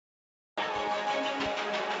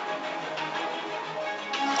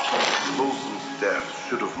death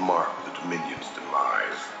should have marked the Dominion's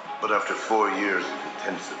demise. But after 4 years of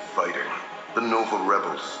intensive fighting, the Nova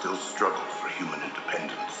rebels still struggled for human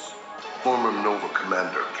independence. Former Nova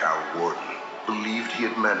commander Cal Warden believed he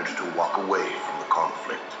had managed to walk away from the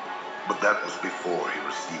conflict. But that was before he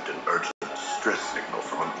received an urgent distress signal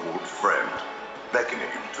from an old friend, beckoning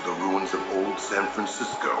him to the ruins of old San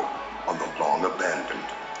Francisco on the long-abandoned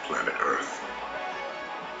planet Earth.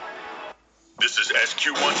 This is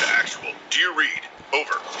SQ-1 to actual. Do you read?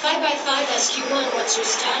 Over. 5x5 SQ-1, what's your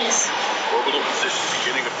status? Orbital position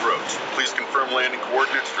beginning approach. Please confirm landing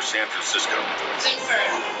coordinates for San Francisco.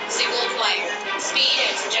 Confirm. Signal acquired. Speed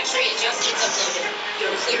and trajectory adjustments uploaded.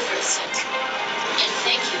 You're clear for descent. And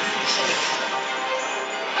thank you for killing me.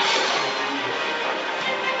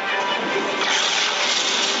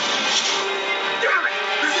 Damn it!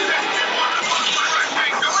 This is SQ-1! I'm on my right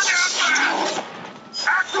wing! Going down fast!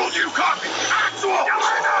 Actual, do you copy? Actual!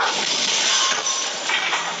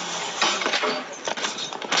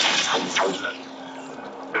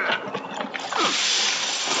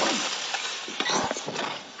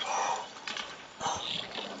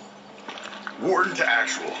 Warden to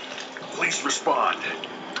actual. Please respond.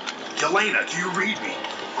 Yelena, do you read me?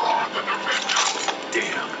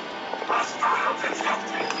 Damn.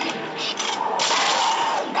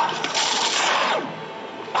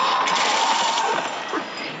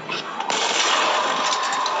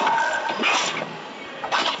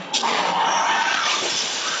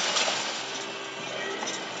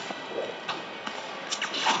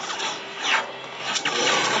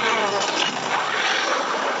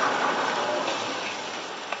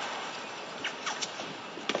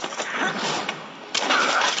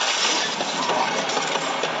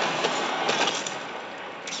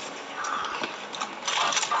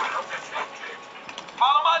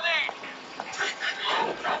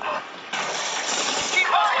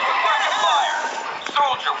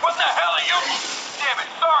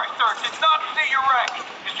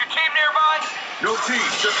 No team,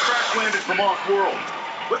 just crash landed from off-world.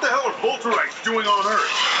 What the hell are Volterites doing on Earth?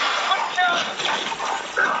 Couldn't tell you.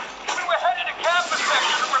 We were headed to campus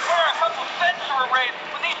section to repair a couple sensor arrays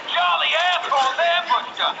when these jolly assholes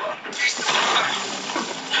ambushed us.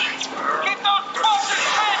 Keep those fuckers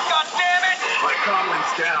fed, goddammit! My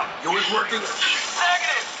comlink's down. Yours working?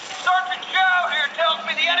 Negative. Sergeant Chow here tells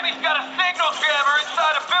me the enemy's got a signal jammer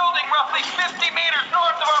inside a building roughly 50 meters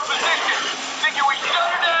north of our position. Figure we shut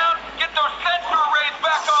her down, get those sensor arrays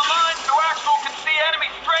back online so Actual can see enemy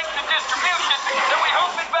strength and distribution, then we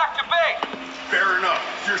hoof it back to base. Fair enough.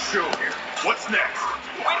 It's your show here. What's next?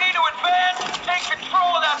 We need to advance and take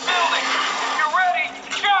control of that building. If you're ready,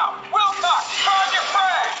 Chow, Wilcox, on your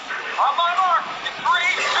frag. On my mark, in 3,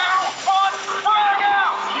 2, 1, frag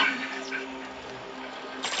out!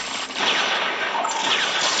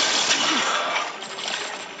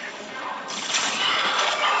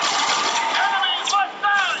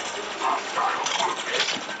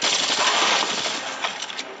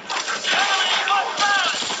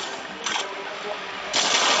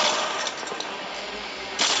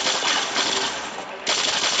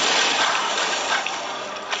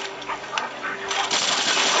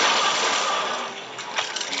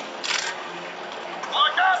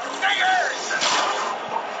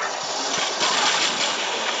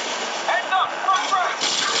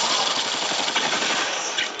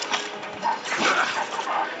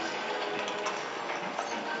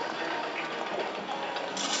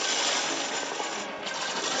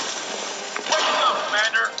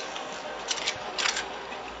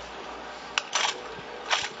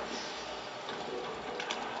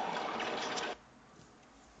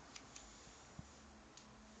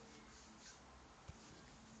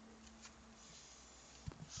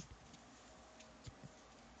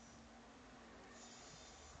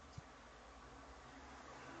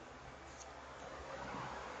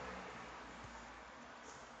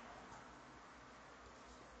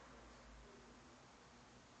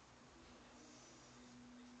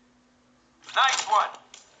 Nice one.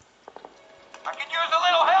 I could use a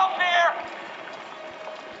little help here.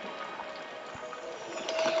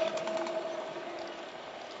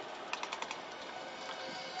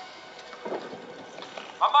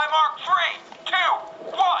 On my mark, 3, 2,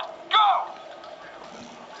 1, go!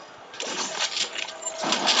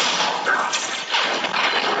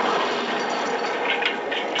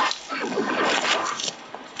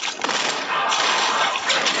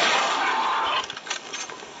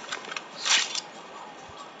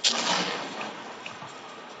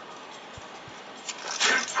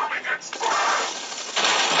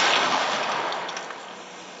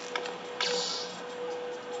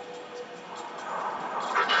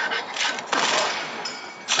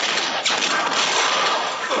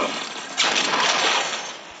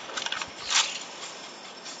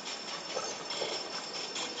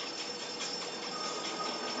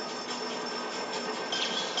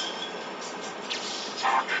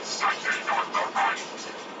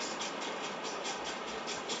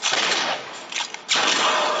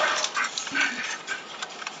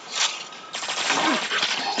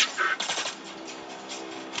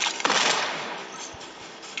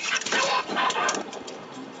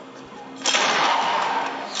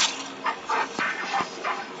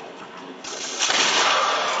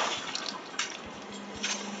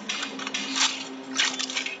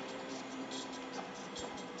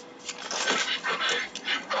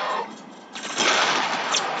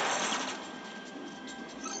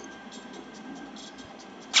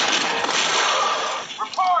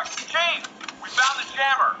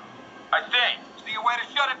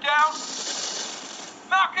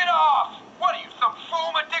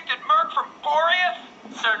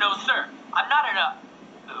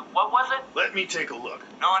 Let me take a look.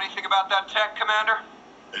 Know anything about that tech, Commander?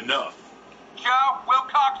 Enough. Joe,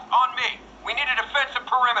 Wilcox, on me. We need a defensive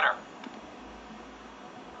perimeter.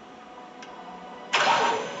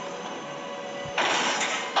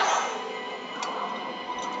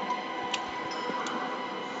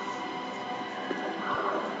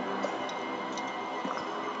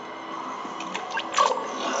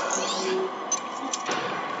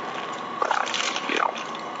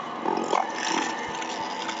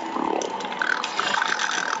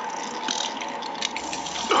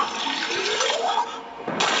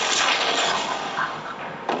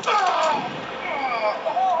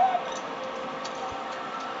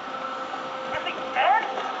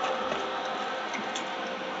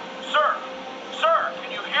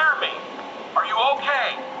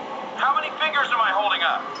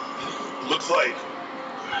 Looks like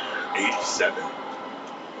 87.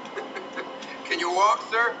 Can you walk,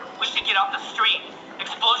 sir? We should get off the street.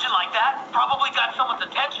 Explosion like that probably got someone's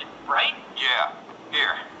attention, right? Yeah.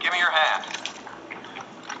 Here, give me your hand.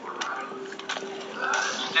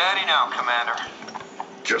 Steady now, Commander.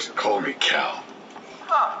 Just call me Cal.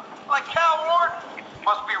 Huh, like Cal Ward?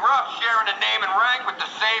 Must be rough sharing a name and rank with the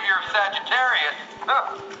savior of Sagittarius.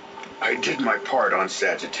 Huh. I did my part on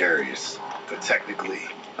Sagittarius, but technically,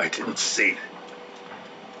 I didn't save it.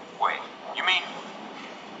 Wait, you mean...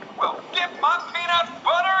 Well, dip my peanut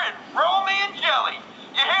butter and roll me in jelly.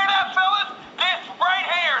 You hear that, fellas? This right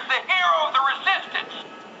here is the hero of the Resistance.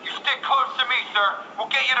 You stick close to me, sir. We'll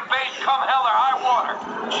get you to base come hell or high water.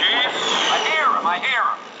 Chief? I hear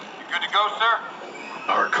him. You good to go, sir?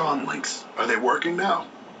 Our comm links, are they working now?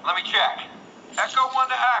 Let me check. Echo 1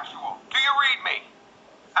 to Actual. Do you read me?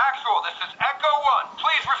 Actual, this is Echo 1.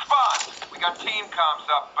 Please respond. We got team comms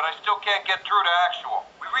up, but I still can't get through to Actual.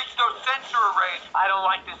 We reached those sensor arrays. I don't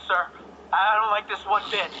like this, sir. I don't like this one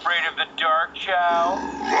bit. Afraid of the dark, Chow?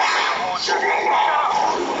 Shut up!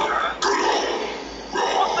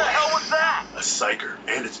 What the hell was that? A psyker,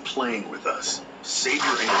 and it's playing with us. Save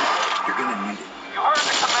your aim. You're gonna need it. You heard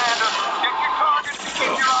the commander. Get your targets and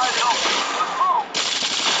keep your eyes open. Let's move.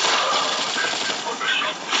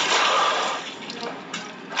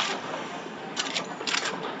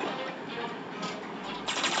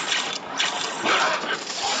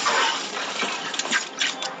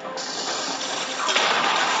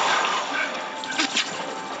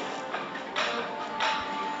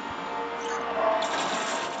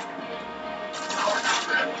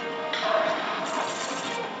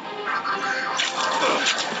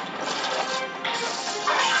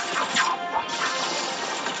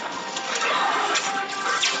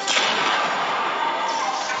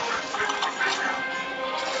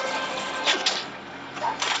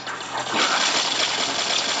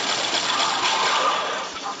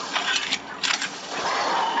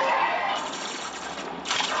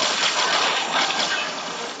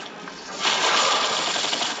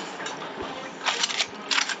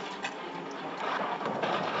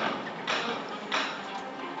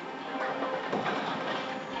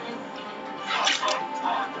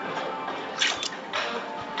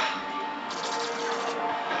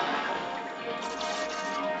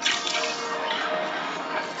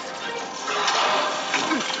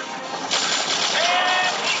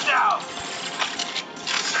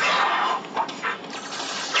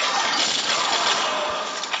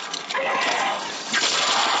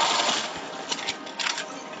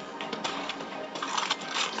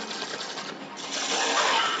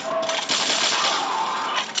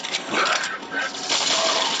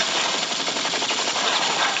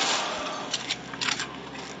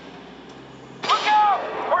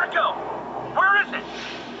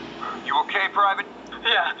 Private?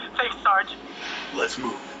 Yeah, thanks, Sarge. Let's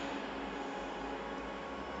move.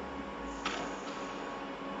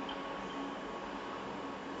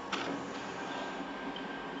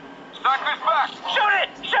 Cycler's back! Shoot it!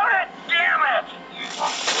 Shoot it! Damn it!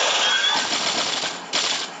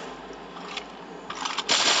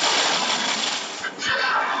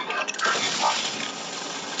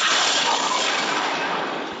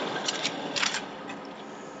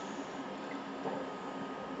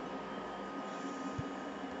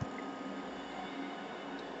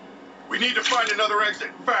 We need to find another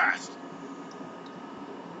exit, fast!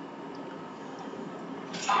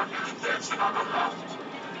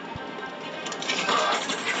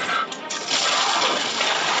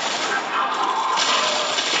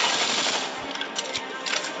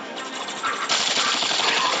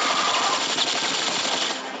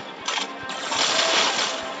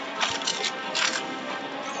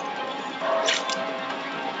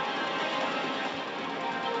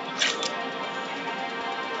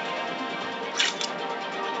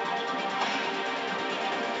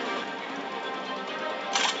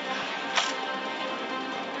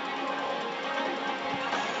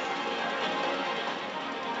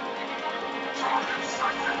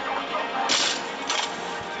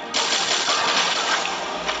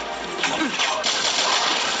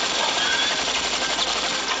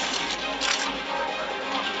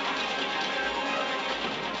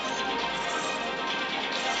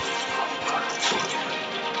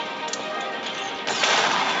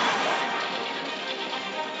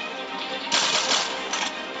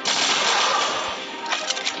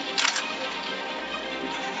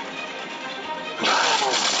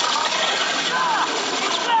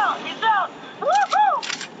 He's out!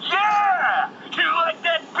 Woohoo! Yeah! You like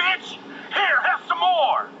that, bitch? Here, have some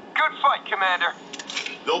more! Good fight, Commander.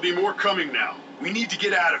 There'll be more coming now. We need to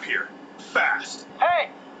get out of here. Fast. Hey,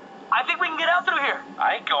 I think we can get out through here.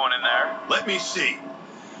 I ain't going in there. Let me see.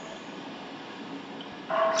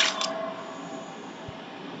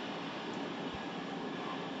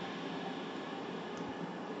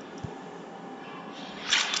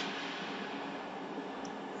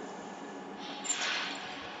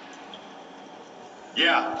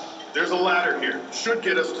 Yeah, there's a ladder here. Should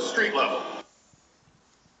get us to street level.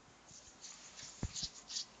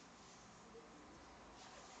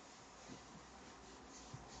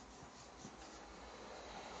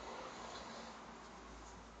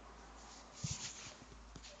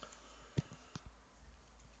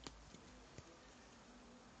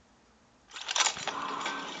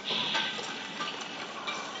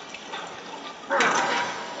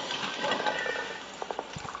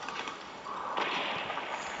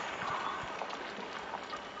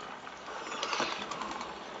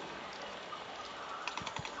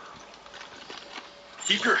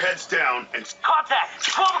 Keep your heads down and... Contact!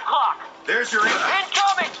 12 o'clock! There's your...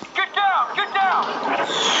 Incoming! Get down! Get down!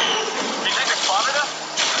 You think they spotted us?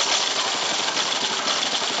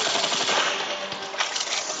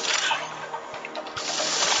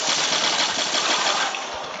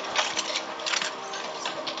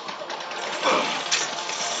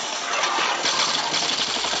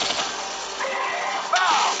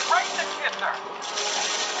 Bow! Right in the kisser!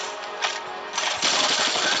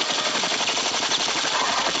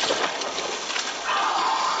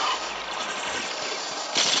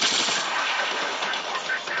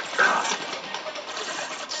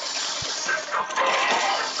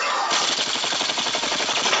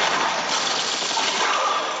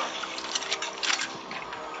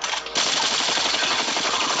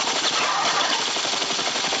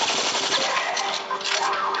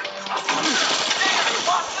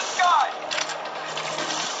 Watch the sky!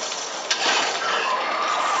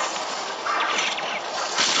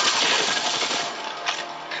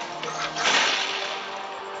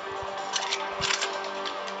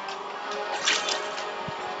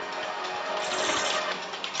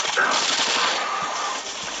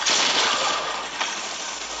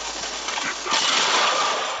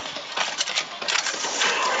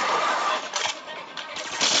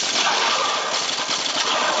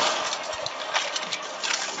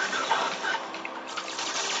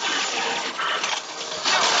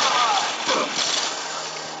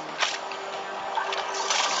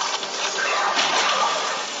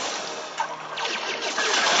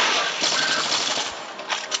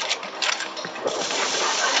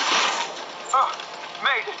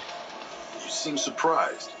 Made it! You seem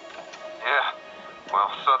surprised. Yeah. Well,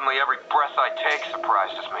 suddenly every breath I take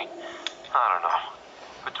surprises me. I don't know.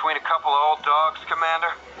 Between a couple of old dogs, Commander,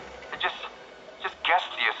 it just gets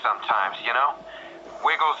to you sometimes, you know?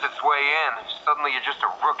 Wiggles its way in. Suddenly you're just a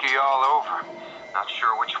rookie all over. Not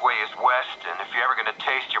sure which way is west, and if you're ever gonna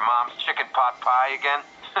taste your mom's chicken pot pie again.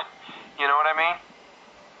 You know what I mean?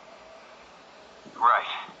 Right.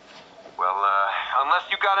 Well, unless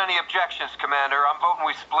you got any objections, Commander, I'm voting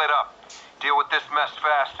we split up. Deal with this mess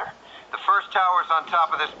faster. The first tower's on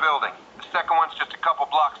top of this building. The second one's just a couple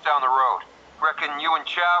blocks down the road. Reckon you and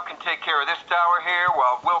Chow can take care of this tower here,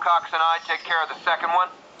 while Wilcox and I take care of the second one?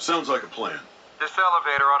 Sounds like a plan. This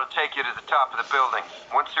elevator ought to take you to the top of the building.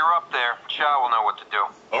 Once you're up there, Chow will know what to do.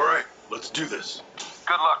 All right, let's do this.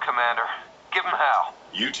 Good luck, Commander. Give him hell.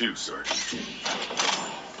 You too, Sergeant.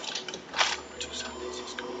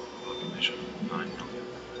 population, 9 million.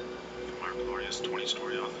 From our glorious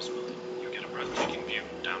 20-story office building, you get a breathtaking view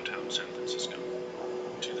of downtown San Francisco.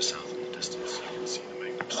 To the south in the distance, you can see the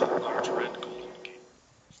magnificent large red Golden Gate.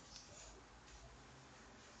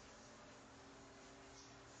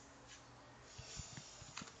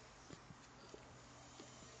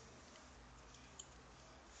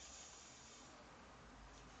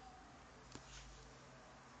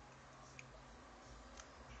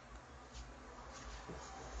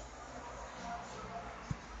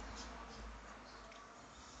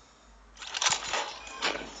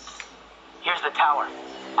 Here's the tower.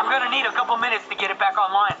 I'm gonna need a couple minutes to get it back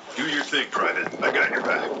online. Do your thing, Private. I got your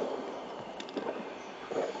back.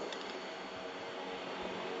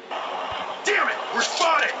 Damn it! We're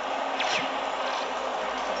spotted!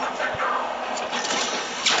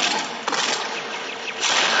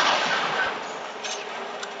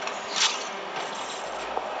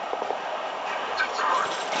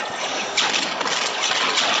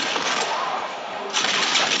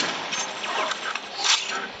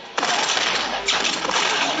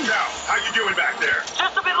 How you doing back there?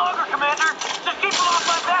 Just a bit longer, Commander. Just keep them off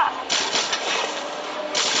my back.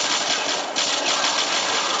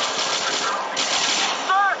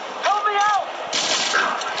 Sir, help me out!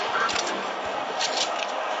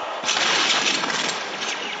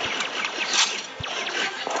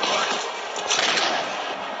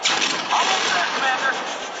 Almost there, Commander.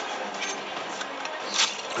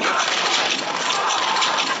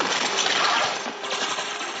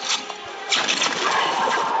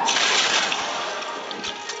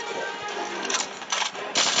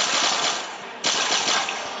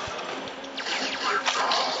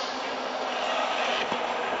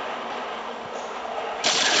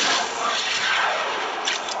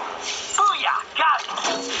 Booyah! Got it!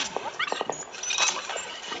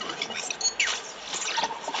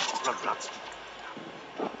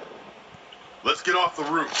 Let's get off the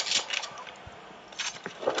roof.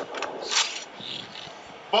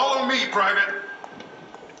 Follow me, Private.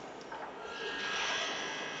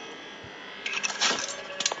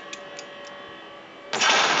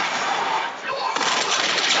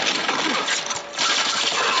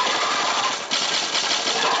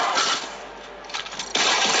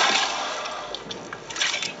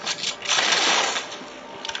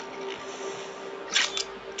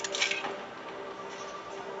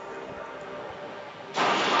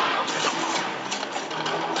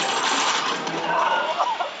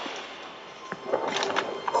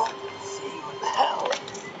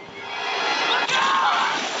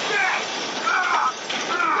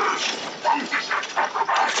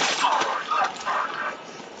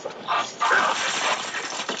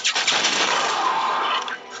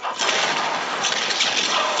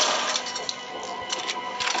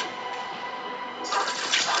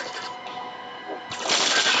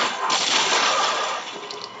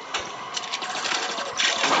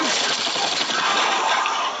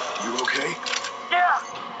 You okay?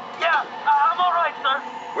 Yeah, I'm all right, sir.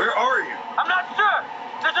 Where are you? I'm not sure.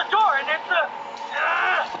 There's a door and it's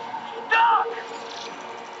stuck.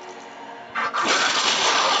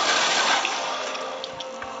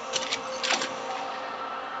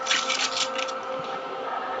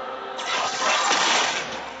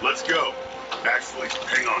 Let's go. Actually,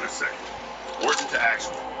 hang on a second. Orton to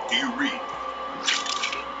Actual. Do you read?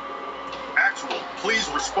 Actual, please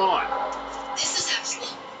respond. This is Actual.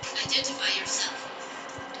 Identify yourself.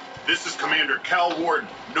 This is Commander Cal Warden.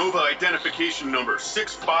 Nova identification number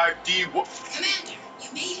 65D. Commander,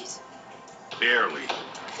 you made it. Barely.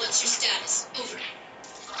 What's your status? Over.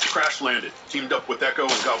 Crash landed. Teamed up with Echo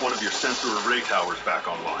and got one of your sensor array towers back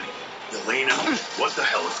online. Elena, what the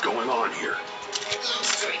hell is going on here? Long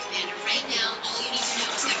story, Commander. Right now, all you need to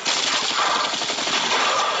know is that...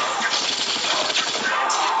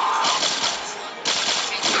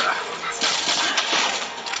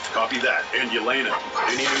 Copy that. And Elena,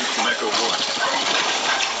 any news from Echo 1?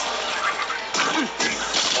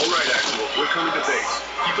 All right, Actual. We're coming to base.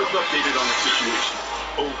 Keep us updated on the situation.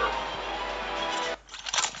 Over.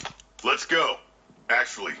 Let's go.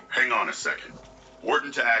 Actually, hang on a second.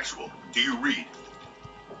 Warden to Actual. Do you read?